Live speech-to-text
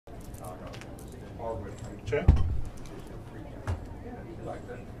Check.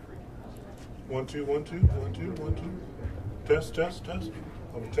 1 2 1 2 1 2 1 2. Test. Test. Check.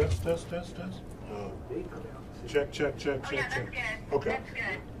 Yeah, that's good. Okay. That's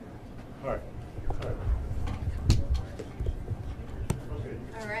good. All right.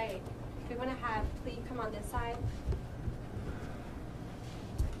 All right. We want to have PLEA come on this side.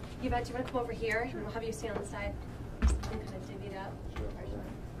 You bet. Do you want to come over here? And we'll have you stand on the side. Just kind of divvy it up.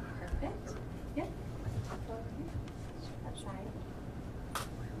 Perfect. Yeah. That side.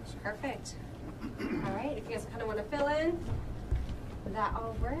 Perfect. All right. If you guys kind of want to fill in, that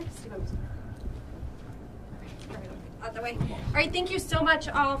all works. Out the way. All right, thank you so much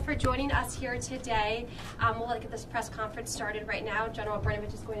all for joining us here today. We'll get this press conference started right now. General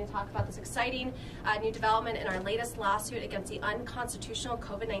Brnovich is going to talk about this exciting new development in our latest lawsuit against the unconstitutional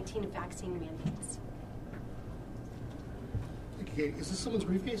COVID-19 vaccine mandates. Thank you, Katie. Is this someone's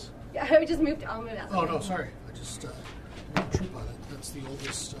briefcase? Yeah, we just moved. I'll move out. Oh, no, sorry. I just trip on it. That's the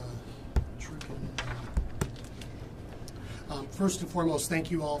oldest trick. First and foremost,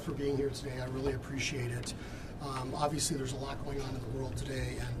 thank you all for being here today. I really appreciate it. Obviously, there's a lot going on in the world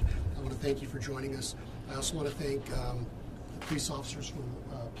today, and I want to thank you for joining us. I also want to thank the police officers from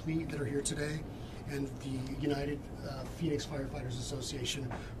PLEA that are here today, and the United Phoenix Firefighters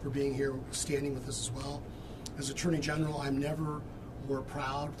Association for being here, standing with us as well. As Attorney General, I'm never more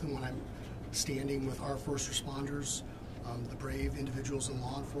proud than when I'm standing with our first responders, the brave individuals in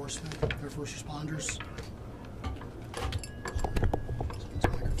law enforcement, their first responders.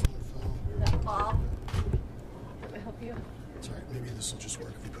 Bob, can I help you? Sorry, maybe this will just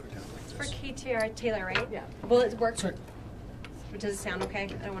work if you put it down like this. For KTR Taylor, right? Yeah. Will it work? Sorry. Does it sound okay?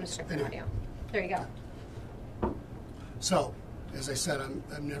 I don't want to strip the audio. There you go. So, as I said,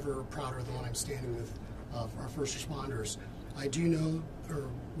 I'm never prouder than when I'm standing with our first responders. I do know, or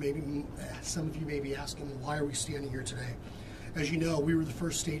maybe some of you may be asking, why are we standing here today? As you know, we were the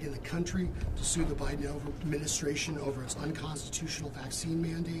first state in the country to sue the Biden administration over its unconstitutional vaccine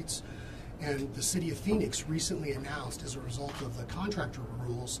mandates. And the city of Phoenix recently announced, as a result of the contractor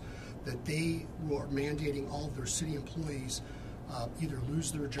rules, that they were mandating all of their city employees either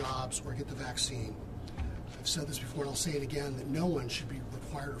lose their jobs or get the vaccine. I've said this before, and I'll say it again, that no one should be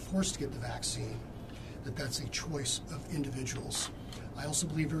required or forced to get the vaccine, that that's a choice of individuals. I also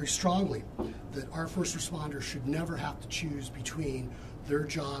believe very strongly that our first responders should never have to choose between their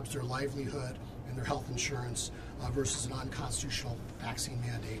jobs, their livelihood, and their health insurance versus an unconstitutional vaccine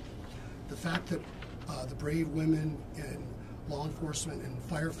mandate. The fact that the brave women in law enforcement and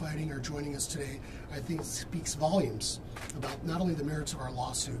firefighting are joining us today, I think speaks volumes about not only the merits of our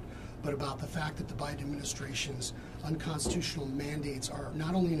lawsuit, but about the fact that the Biden administration's unconstitutional mandates are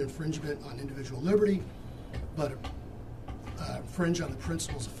not only an infringement on individual liberty, but infringe on the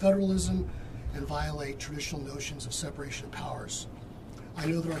principles of federalism and violate traditional notions of separation of powers. I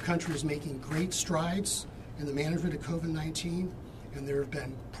know that our country is making great strides in the management of COVID-19, and there have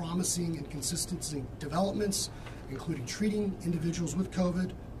been promising and consistent developments, including treating individuals with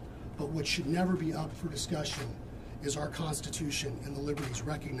COVID, but what should never be up for discussion is our Constitution and the liberties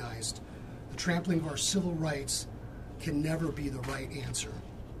recognized. The trampling of our civil rights can never be the right answer.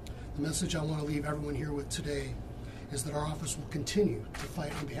 The message I want to leave everyone here with today is that our office will continue to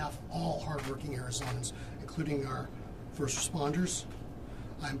fight on behalf of all hardworking Arizonans, including our first responders.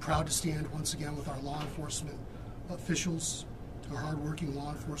 I'm proud to stand once again with our law enforcement officials, our hardworking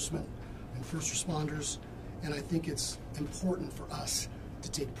law enforcement and first responders, and I think it's important for us to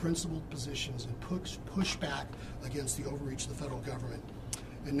take principled positions and push back against the overreach of the federal government.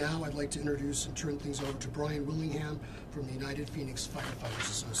 And now I'd like to introduce and turn things over to Brian Willingham from the United Phoenix Firefighters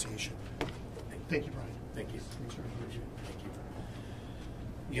Association. Thank you, Brian. Thank you. Thank you.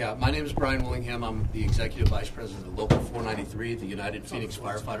 Yeah, my name is Brian Willingham. I'm the Executive Vice President of Local 493, the United Phoenix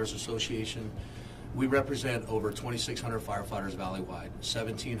Firefighters Association. We represent over 2,600 firefighters valley-wide,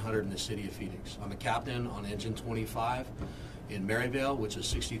 1,700 in the city of Phoenix. I'm a captain on Engine 25 in Maryvale, which is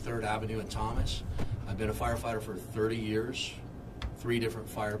 63rd Avenue and Thomas. I've been a firefighter for 30 years, 3 different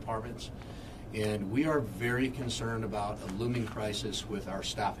fire departments, and we are very concerned about a looming crisis with our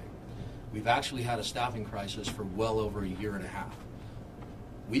staffing. We've actually had a staffing crisis for well over a year and a half.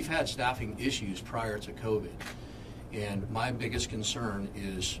 We've had staffing issues prior to COVID, and my biggest concern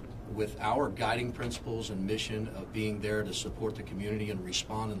is with our guiding principles and mission of being there to support the community and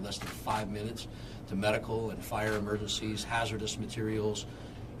respond in less than 5 minutes to medical and fire emergencies, hazardous materials,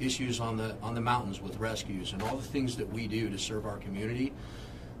 issues on the mountains with rescues, and all the things that we do to serve our community,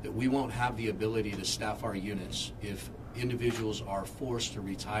 that we won't have the ability to staff our units if individuals are forced to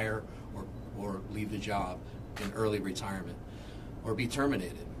retire or leave the job in early retirement or be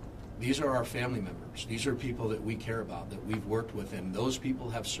terminated. These are our family members. These are people that we care about, that we've worked with, and those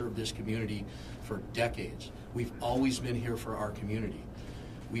people have served this community for decades. We've always been here for our community.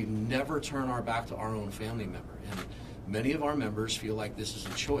 We never turn our back to our own family member, and many of our members feel like this is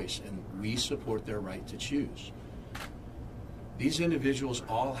a choice, and we support their right to choose. These individuals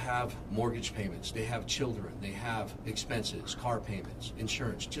all have mortgage payments, they have children, they have expenses, car payments,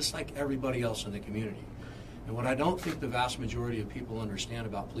 insurance, just like everybody else in the community. And what I don't think the vast majority of people understand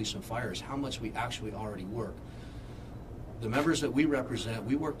about police and fire is how much we actually already work. The members that we represent,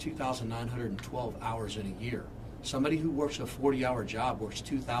 we work 2,912 hours in a year. Somebody who works a 40-hour job works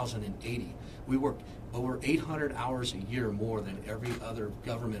 2,080. We work over 800 hours a year more than every other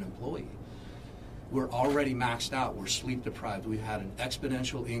government employee. We're already maxed out. We're sleep deprived. We've had an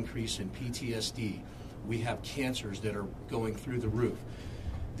exponential increase in PTSD. We have cancers that are going through the roof.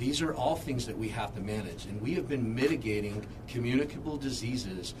 These are all things that we have to manage, and we have been mitigating communicable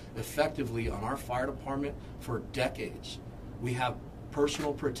diseases effectively on our fire department for decades. We have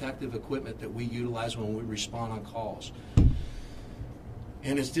personal protective equipment that we utilize when we respond on calls.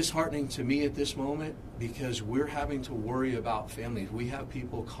 And it's disheartening to me at this moment because we're having to worry about families. We have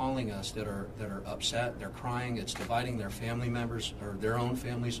people calling us that are upset, they're crying, it's dividing their family members or their own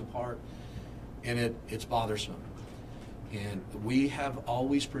families apart, and it's bothersome. And we have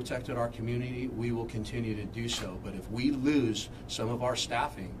always protected our community. We will continue to do so. But if we lose some of our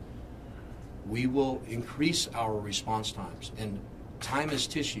staffing, we will increase our response times. And time is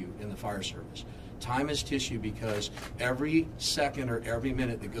tissue in the fire service. Time is tissue because every second or every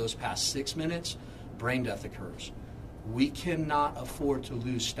minute that goes past 6 minutes, brain death occurs. We cannot afford to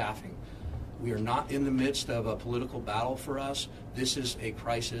lose staffing. We are not in the midst of a political battle for us. This is a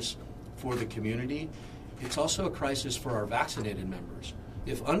crisis for the community. It's also a crisis for our vaccinated members.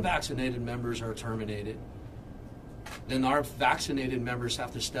 If unvaccinated members are terminated, then our vaccinated members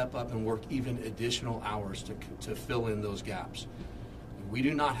have to step up and work even additional hours to fill in those gaps. We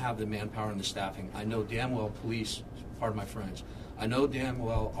do not have the manpower and the staffing. I know damn well police, pardon my French, I know damn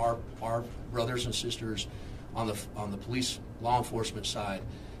well our brothers and sisters on the police law enforcement side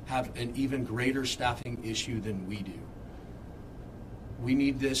have an even greater staffing issue than we do. We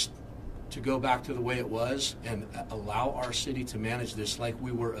need this to go back to the way it was and allow our city to manage this like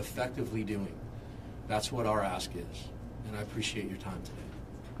we were effectively doing. That's what our ask is, and I appreciate your time today.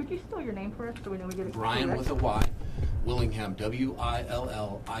 Could you spell your name for us so we know we get it Brian correct? with a Y, Willingham, Willingham.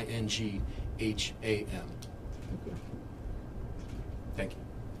 Thank you. Thank you.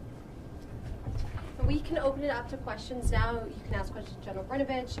 We can open it up to questions now. You can ask questions to General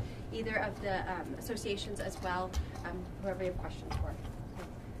Brnovich, either of the associations as well, whoever you have questions for.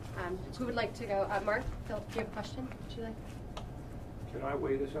 Who would like to go? Mark, Phil, do you have a question? Would you like? Can I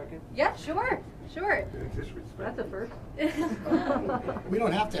wait a second? Yeah, sure. That's a first. We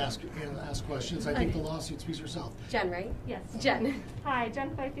don't have to ask questions. I think the lawsuit speaks for itself. Jen, right? Yes. Jen. Hi,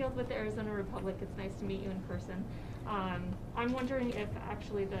 Jen Fifield with the Arizona Republic. It's nice to meet you in person. I'm wondering if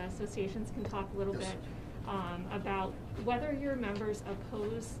actually the associations can talk a little bit about whether your members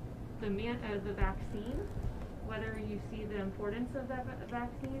oppose the vaccine, whether you see the importance of that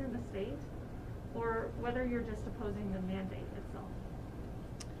vaccine in the state, or whether you're just opposing the mandate itself.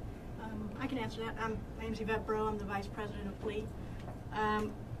 I can answer that. My name's Yvette Bro. I'm the Vice President of PLEA.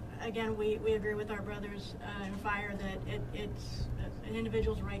 Again, we agree with our brothers in fire that it's an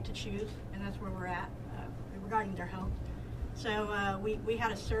individual's right to choose, and that's where we're at regarding their health. So we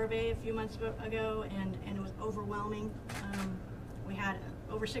had a survey a few months ago, and it was overwhelming. We had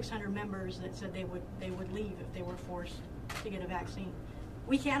over 600 members that said they would leave if they were forced to get a vaccine.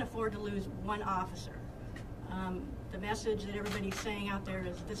 We can't afford to lose one officer. The message that everybody's saying out there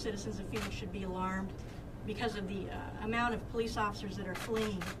is the citizens of Phoenix should be alarmed because of the amount of police officers that are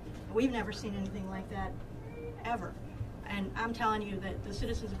fleeing. We've never seen anything like that ever. And I'm telling you that the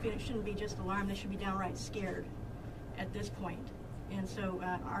citizens of Phoenix shouldn't be just alarmed, they should be downright scared at this point. And so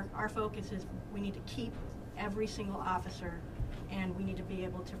our focus is we need to keep every single officer, and we need to be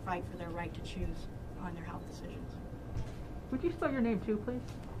able to fight for their right to choose on their health decisions. Would you spell your name too, please?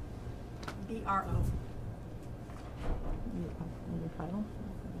 BRO. Your title?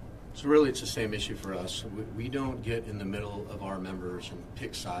 So really it's the same issue for us. We don't get in the middle of our members and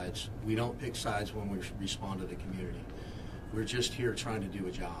pick sides. We don't pick sides when we respond to the community. We're just here trying to do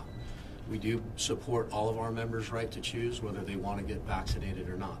a job. We do support all of our members' right to choose whether they want to get vaccinated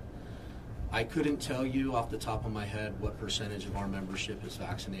or not. I couldn't tell you off the top of my head what percentage of our membership is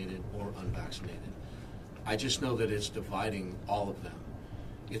vaccinated or unvaccinated. I just know that it's dividing all of them.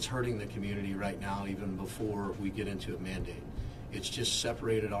 It's hurting the community right now even before we get into a mandate. It's just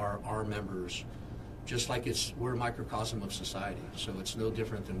separated our members just like we're a microcosm of society, so it's no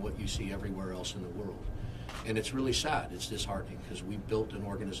different than what you see everywhere else in the world. And it's really sad, it's disheartening, because we built an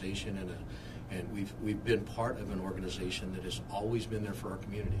organization and we've been part of an organization that has always been there for our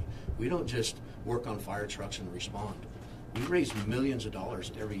community. We don't just work on fire trucks and respond. We raise millions of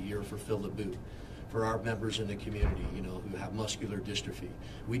dollars every year for Fill the Boot, for our members in the community, who have muscular dystrophy.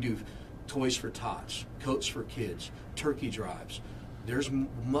 We do toys for tots, coats for kids, turkey drives. There's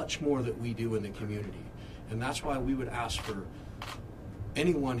much more that we do in the community. And that's why we would ask for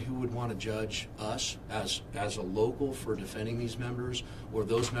anyone who would want to judge us as a local for defending these members, or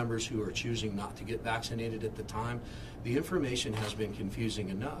those members who are choosing not to get vaccinated at the time. The information has been confusing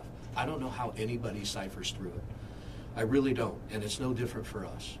enough. I don't know how anybody ciphers through it. I really don't, and it's no different for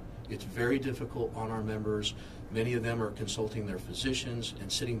us. It's very difficult on our members. Many of them are consulting their physicians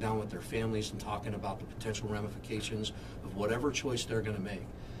and sitting down with their families and talking about the potential ramifications of whatever choice they're going to make.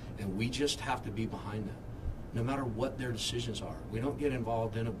 And we just have to be behind them, no matter what their decisions are. We don't get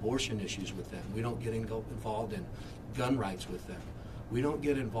involved in abortion issues with them. We don't get involved in gun rights with them. We don't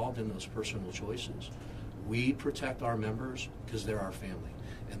get involved in those personal choices. We protect our members because they're our family,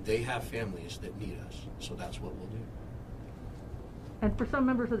 and they have families that need us. So that's what we'll do. And for some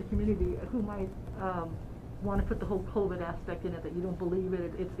members of the community who might want to put the whole COVID aspect in it, that you don't believe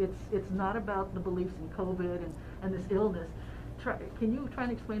it, it's not about the beliefs in COVID and this illness. Can you try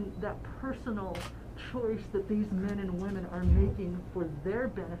and explain that personal choice that these men and women are making for their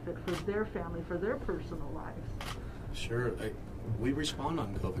benefit, for their family, for their personal lives? Sure. We respond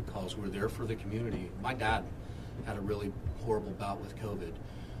on COVID calls. We're there for the community. My dad had a really horrible bout with COVID.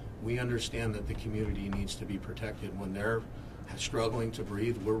 We understand that the community needs to be protected. When they're struggling to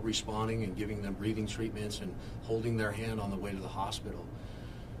breathe, we're responding and giving them breathing treatments and holding their hand on the way to the hospital.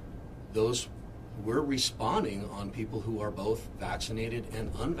 We're responding on people who are both vaccinated and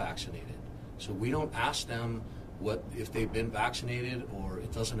unvaccinated. So we don't ask them if they've been vaccinated, or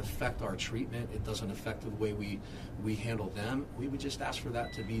it doesn't affect our treatment, it doesn't affect the way we handle them. We would just ask for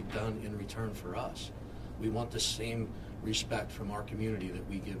that to be done in return for us. We want the same respect from our community that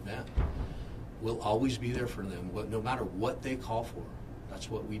we give them. We'll always be there for them, no matter what they call for.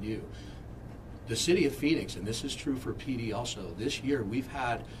 That's what we do. The city of Phoenix, and this is true for PD also, this year we've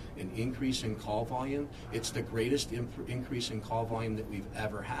had an increase in call volume. It's the greatest increase in call volume that we've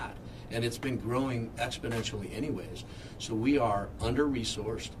ever had. And it's been growing exponentially anyways. So we are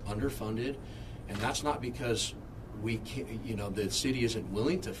under-resourced, underfunded, and that's not because the city isn't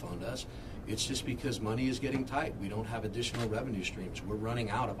willing to fund us. It's just because money is getting tight. We don't have additional revenue streams. We're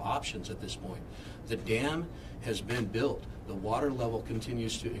running out of options at this point. The dam has been built. The water level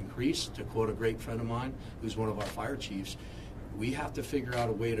continues to increase. To quote a great friend of mine, who's one of our fire chiefs, we have to figure out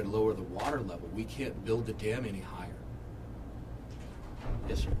a way to lower the water level. We can't build the dam any higher.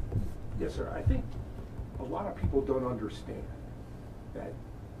 Yes, sir. Yes, sir. I think a lot of people don't understand that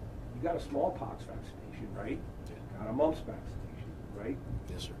you got a smallpox vaccination, right? Yeah. Got a mumps vaccination, right?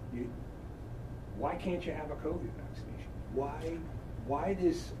 Yes, sir. Why can't you have a COVID vaccination? Why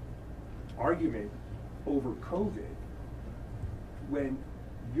this argument over COVID when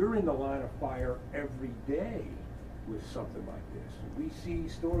you're in the line of fire every day with something like this? We see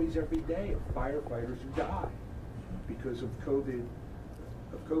stories every day of firefighters who die because of COVID.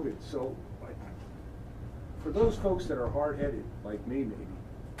 So, for those folks that are hard-headed, like me maybe,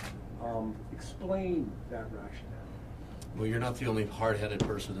 explain that rationale. Well, you're not the only hard-headed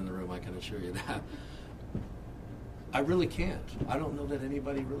person in the room, I can assure you that. I really can't. I don't know that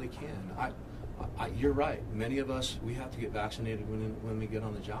anybody really can. You're right. Many of us, we have to get vaccinated when we get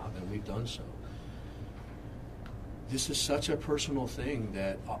on the job, and we've done so. This is such a personal thing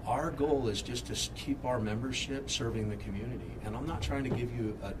that our goal is just to keep our membership serving the community. And I'm not trying to give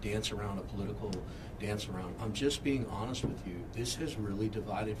you a dance around, a political dance around. I'm just being honest with you. This has really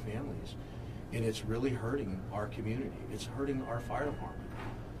divided families, and it's really hurting our community. It's hurting our fire department.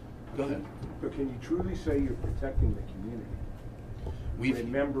 Go ahead. But can you truly say you're protecting the community when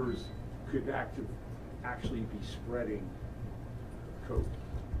members could actually be spreading COVID?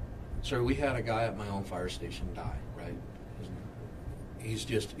 Sir, we had a guy at my own fire station die, right?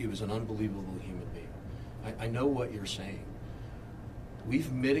 He was an unbelievable human being. I know what you're saying.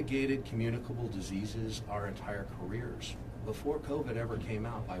 We've mitigated communicable diseases our entire careers before COVID ever came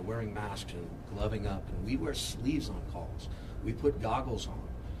out by wearing masks and gloving up, and we wear sleeves on calls. We put goggles on.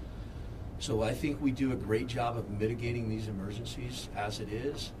 So I think we do a great job of mitigating these emergencies as it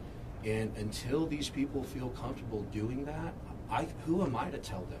is, and until these people feel comfortable doing that, who am I to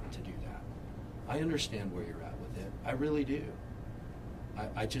tell them to do that? I understand where you're at with it. I really do.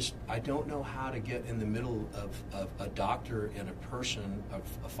 I don't know how to get in the middle of a doctor and a person,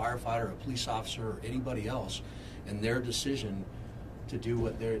 a firefighter, a police officer, or anybody else, and their decision to do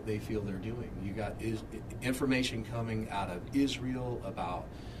what they feel they're doing. You got information coming out of Israel about,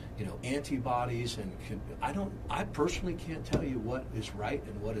 antibodies, and I personally can't tell you what is right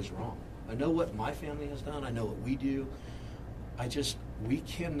and what is wrong. I know what my family has done. I know what we do. We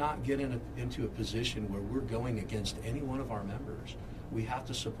cannot get into a position where we're going against any one of our members. We have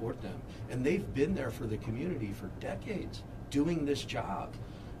to support them. And they've been there for the community for decades, doing this job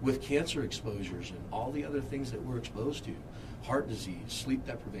with cancer exposures and all the other things that we're exposed to. Heart disease, sleep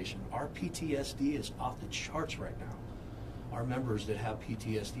deprivation. Our PTSD is off the charts right now. Our members that have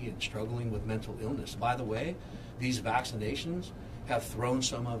PTSD and struggling with mental illness. By the way, these vaccinations have thrown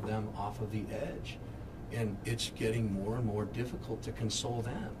some of them off of the edge. And it's getting more and more difficult to console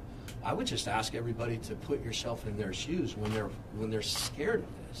them. I would just ask everybody to put yourself in their shoes when they're scared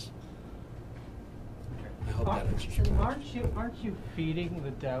of this. I hope that answers your question. Aren't you feeding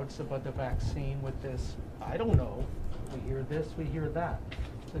the doubts about the vaccine with this? I don't know. We hear this, we hear that.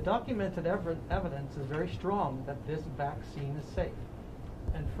 The documented evidence is very strong that this vaccine is safe.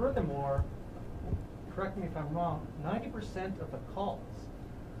 And furthermore, correct me if I'm wrong, 90% of the calls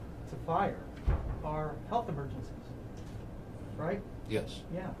to fire are health emergencies, right? Yes.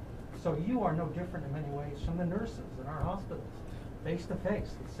 Yeah. So you are no different in many ways from the nurses in our hospitals, face to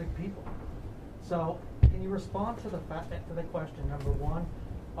face with sick people. So can you respond to the question, number one,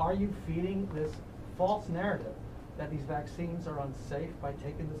 are you feeding this false narrative that these vaccines are unsafe by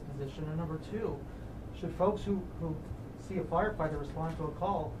taking this position? And number two, should folks who see a firefighter respond to a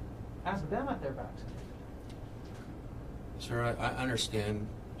call, ask them if they're vaccinated? Sir, I understand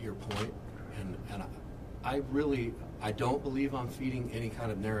your point, and I don't believe I'm feeding any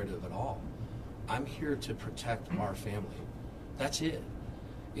kind of narrative at all. I'm here to protect our family. That's it.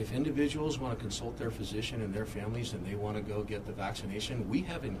 If individuals want to consult their physician and their families and they want to go get the vaccination, we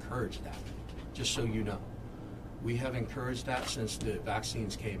have encouraged that, just so you know. We have encouraged that since the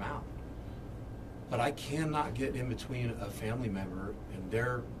vaccines came out. But I cannot get in between a family member and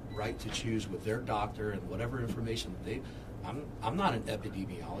their right to choose with their doctor and whatever information I'm not an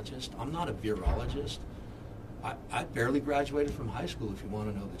epidemiologist. I'm not a virologist. I barely graduated from high school, if you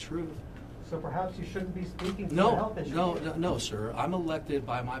want to know the truth. So perhaps you shouldn't be speaking to the health issue. No, sir. I'm elected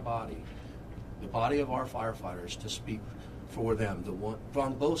by my body, the body of our firefighters, to speak for them,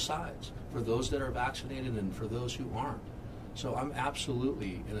 on both sides, for those that are vaccinated and for those who aren't. So I'm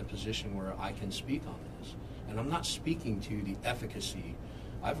absolutely in a position where I can speak on this. And I'm not speaking to the efficacy.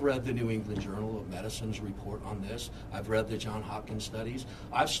 I've read the New England Journal of Medicine's report on this. I've read the Johns Hopkins studies.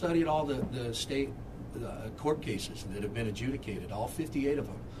 I've studied all the state court cases that have been adjudicated, all 58 of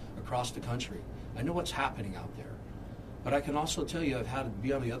them across the country. I know what's happening out there. But I can also tell you I've had to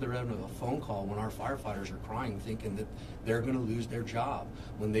be on the other end of a phone call when our firefighters are crying, thinking that they're going to lose their job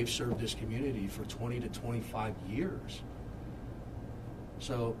when they've served this community for 20 to 25 years.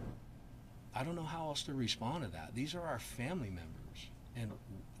 So I don't know how else to respond to that. These are our family members. And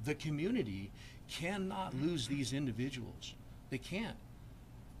the community cannot lose these individuals. They can't.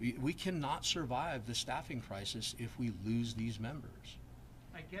 We cannot survive the staffing crisis if we lose these members.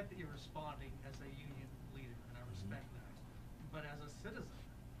 I get that you're responding as a union leader, and I respect that. But as a citizen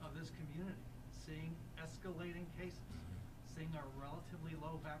of this community, seeing escalating cases, seeing a relatively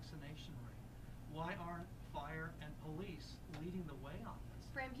low vaccination rate, why aren't fire and police leading the way on this?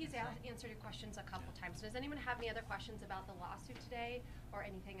 Bram, he's answered your questions a couple times. Does anyone have any other questions about the lawsuit today or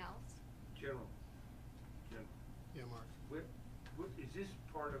anything else? General. Yeah, Mark. Is this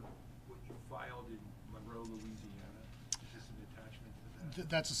part of what you filed in Monroe, Louisiana? Is this an attachment to that?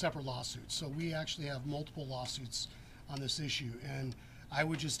 That's a separate lawsuit. So we actually have multiple lawsuits on this issue. And I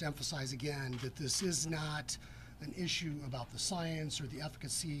would just emphasize again that this is not an issue about the science or the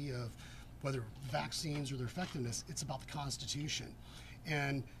efficacy of whether vaccines or their effectiveness. It's about the Constitution.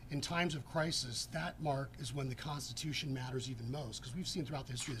 And in times of crisis, that, Mark, is when the Constitution matters even most. Because we've seen throughout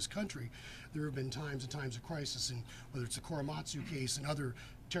the history of this country, there have been times and times of crisis, and whether it's the Korematsu case and other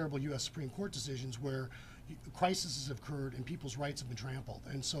terrible U.S. Supreme Court decisions where crises have occurred and people's rights have been trampled.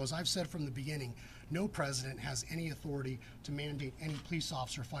 And so, as I've said from the beginning, no president has any authority to mandate any police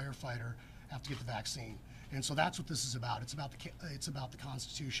officer or firefighter have to get the vaccine. And so that's what this is about. It's about the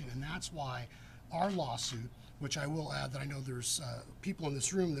Constitution, and that's why our lawsuit, which I will add that I know there's people in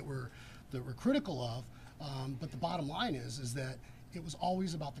this room that were critical of, but the bottom line is that it was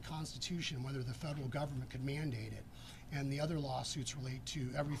always about the Constitution, whether the federal government could mandate it. And the other lawsuits relate to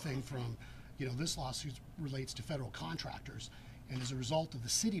everything from, this lawsuit relates to federal contractors. And as a result of the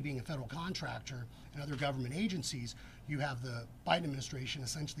city being a federal contractor and other government agencies, you have the Biden administration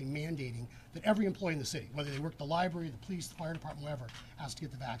essentially mandating that every employee in the city, whether they work at the library, the police, the fire department, whatever, has to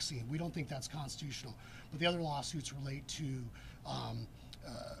get the vaccine. We don't think that's constitutional. But the other lawsuits relate to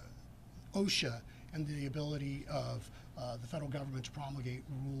OSHA and the ability of the federal government to promulgate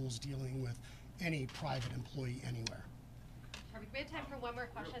rules dealing with any private employee anywhere. Perfect. We have time for one more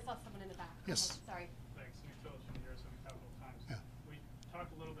question. I saw someone in the back. Yes. Sorry. Thanks. Nick Phillips from the Arizona Capital Times. Yeah. We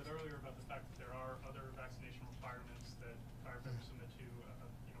talked a little bit earlier about the fact that there are other vaccination requirements that firefighters submit to,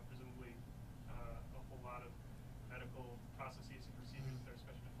 presumably a whole lot of medical processes and procedures that they're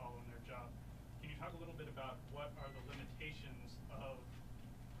expected to follow in their job. Can you talk a little bit about what are the limitations of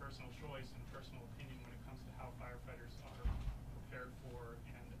personal choice and personal opinion when it comes to how firefighters are prepared for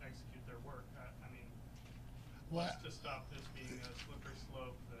and execute their work? What's to stop this being a slippery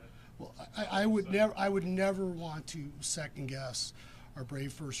slope? Well, I would never want to second guess our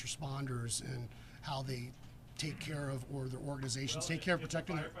brave first responders and how they take care of, or their organizations take care of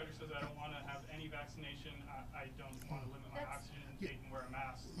protecting their. If a firefighter says, I don't want to have any vaccination, I don't want to limit my oxygen intake and wear a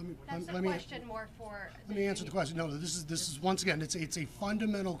mask. That's a question more for. Let me answer the question. No, this is once again, it's a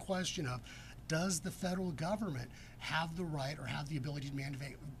fundamental question of, does the federal government have the right or have the ability to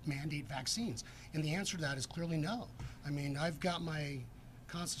mandate vaccines? And the answer to that is clearly no. I mean, I've got my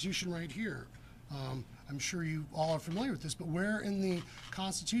Constitution right here. I'm sure you all are familiar with this, but where in the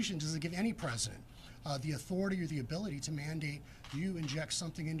Constitution does it give any president the authority or the ability to mandate you inject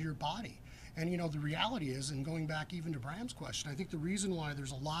something into your body? And the reality is, and going back even to Bram's question, I think the reason why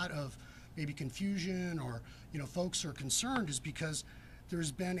there's a lot of maybe confusion or folks are concerned is because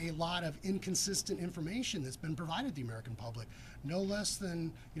there's been a lot of inconsistent information that's been provided to the American public. No less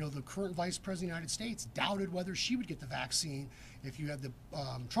than, the current Vice President of the United States doubted whether she would get the vaccine if you had the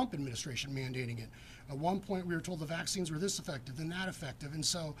Trump administration mandating it. At one point, we were told the vaccines were this effective, then that effective. And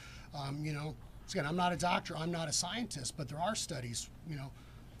so, again, I'm not a doctor, I'm not a scientist, but there are studies,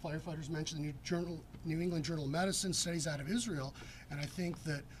 firefighters mentioned the New England Journal of Medicine, studies out of Israel, and I think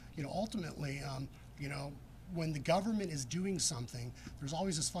that, ultimately, when the government is doing something, there's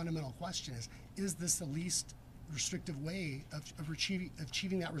always this fundamental question: is this the least restrictive way of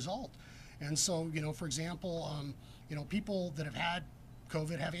achieving that result? And so, for example, people that have had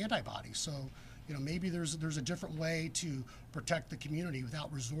COVID have antibodies. So, maybe there's a different way to protect the community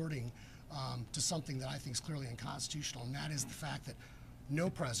without resorting to something that I think is clearly unconstitutional, and that is the fact that no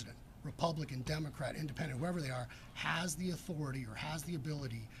president, Republican, Democrat, Independent, whoever they are, has the authority or has the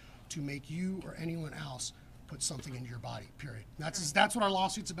ability to make you or anyone else put something into your body, period. That's what our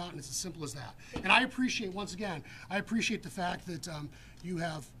lawsuit's about, and it's as simple as that. And I appreciate, once again, the fact that you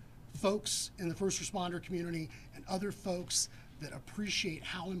have folks in the first responder community and other folks that appreciate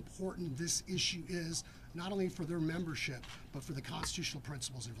how important this issue is, not only for their membership, but for the constitutional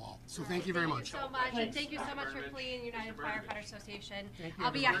principles involved. So thank you very much. Thank you so much, and thank you so much for PLEA and United Firefighter Association.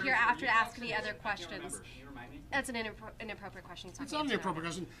 I'll be here after to ask any other questions. That's an inappropriate question. It's not an inappropriate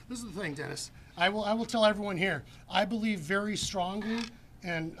question. This is the thing, Dennis. I will tell everyone here, I believe very strongly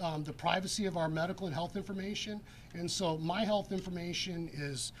in the privacy of our medical and health information, and so my health information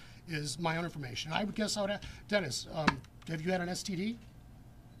is my own information. I would guess I would have, Dennis, have you had an STD?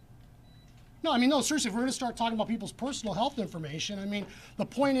 No, no, seriously, if we're going to start talking about people's personal health information, the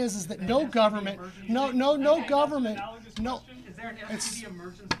point is that no government, no government, no. Is there an STD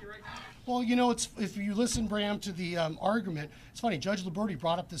emergency right now? Well, if you listen, Bram, to the argument, it's funny, Judge Liberti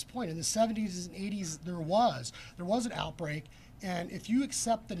brought up this point. In the 70s and 80s, there was an outbreak, and if you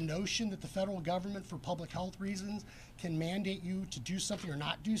accept the notion that the federal government, for public health reasons, can mandate you to do something or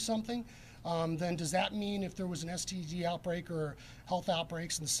not do something, then does that mean if there was an STD outbreak or health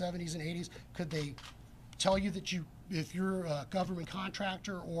outbreaks in the 70s and 80s, could they tell you that if you're a government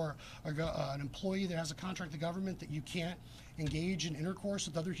contractor or an employee that has a contract with the government, that you can't engage in intercourse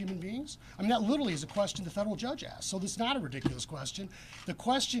with other human beings? That literally is a question the federal judge asked. So this is not a ridiculous question. The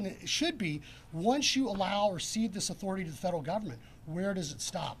question should be, once you allow or cede this authority to the federal government, where does it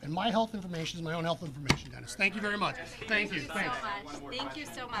stop? And my health information is my own health information, Dennis. Thank you very much. Thank you. Thank you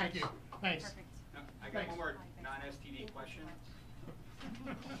so much. Thank you. Thanks. Perfect. I got one more non-STD question.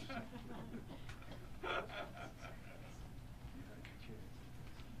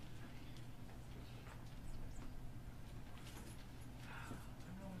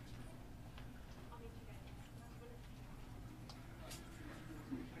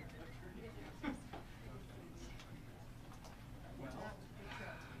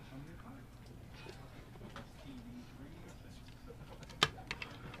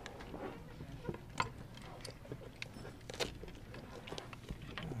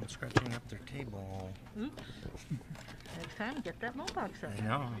 Scratching up their table. next time and get that mailbox out. I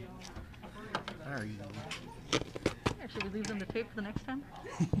know. Sorry. Yeah, should we leave them the tape for the next time?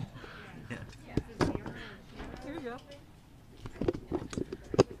 Yeah. Here you go.